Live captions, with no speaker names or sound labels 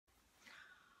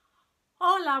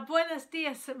Hola, buenos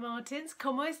días, St. Martins.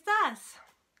 ¿Cómo estás?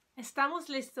 ¿Estamos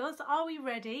listos? Are we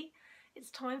ready? It's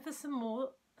time for some more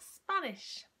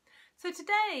Spanish. So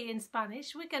today in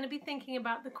Spanish, we're going to be thinking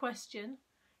about the question,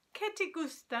 ¿Qué te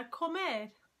gusta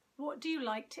comer? What do you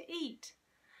like to eat?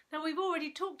 Now, we've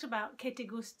already talked about ¿Qué te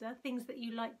gusta? Things that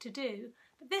you like to do.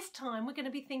 But this time, we're going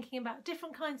to be thinking about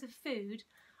different kinds of food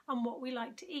and what we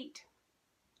like to eat.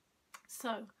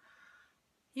 So,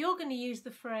 you're going to use the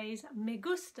phrase me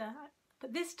gusta,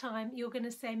 but this time you're going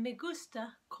to say me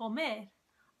gusta comer.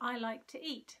 I like to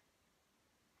eat.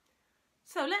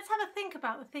 So let's have a think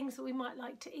about the things that we might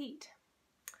like to eat.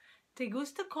 ¿Te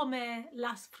gusta comer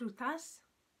las frutas?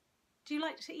 Do you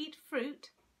like to eat fruit?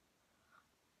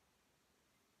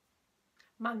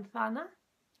 Manzana,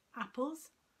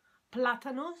 apples,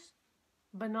 plátanos,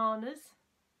 bananas,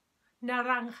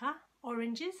 naranja,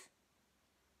 oranges,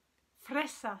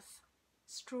 fresas,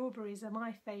 strawberries are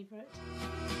my favourite.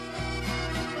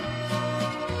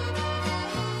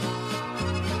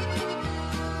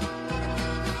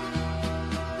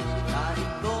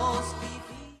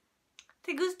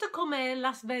 ¿Te gusta comer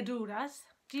las verduras?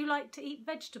 Do you like to eat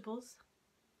vegetables?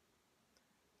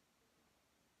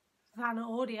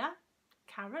 Zanahoria,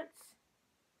 carrots,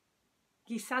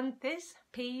 guisantes,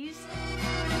 peas.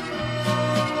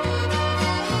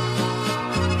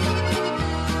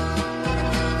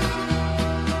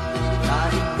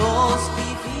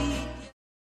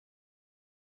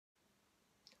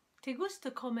 ¿Te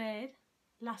gusta comer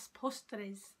las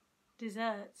postres,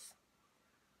 desserts?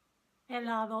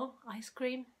 Helado, ice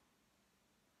cream.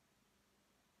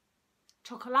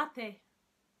 Chocolate,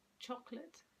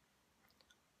 chocolate.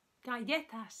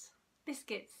 Galletas,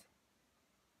 biscuits.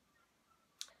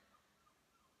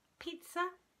 Pizza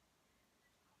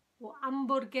or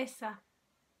hamburguesa.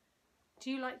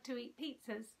 Do you like to eat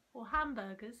pizzas or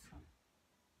hamburgers?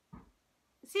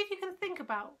 See if you can think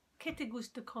about ¿Qué te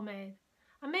gusta comer?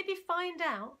 And maybe find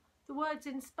out the words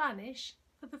in Spanish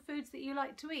for the foods that you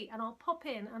like to eat, and I'll pop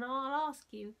in and I'll ask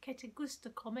you ¿Qué te gusta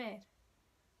comer?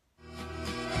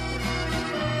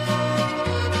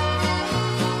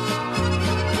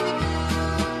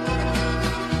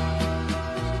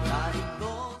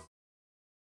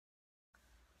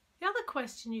 The other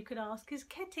question you could ask is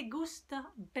 ¿Qué te gusta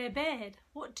beber?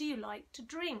 What do you like to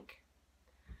drink?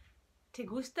 ¿Te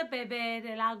gusta beber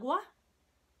el agua?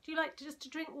 Do you like to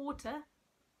drink water?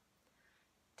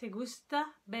 ¿Te gusta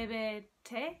beber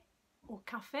té or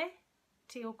café?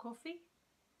 Tea or coffee?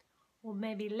 Or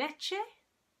maybe leche,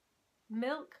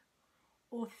 milk,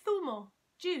 or zumo,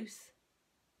 juice?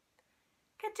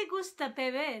 ¿Qué te gusta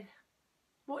beber?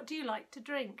 What do you like to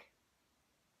drink?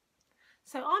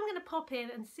 So I'm going to pop in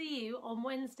and see you on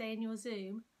Wednesday in your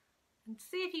Zoom and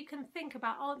see if you can think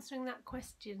about answering that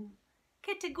question.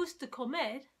 ¿Qué te gusta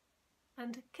comer?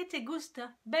 And ¿qué te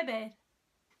gusta beber?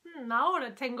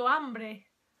 Ahora tengo hambre.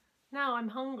 Now I'm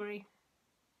hungry.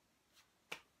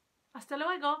 Hasta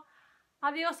luego.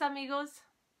 Adiós, amigos.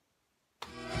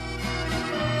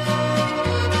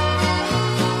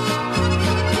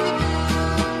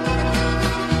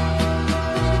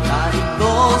 Cari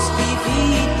gosti,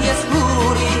 figli e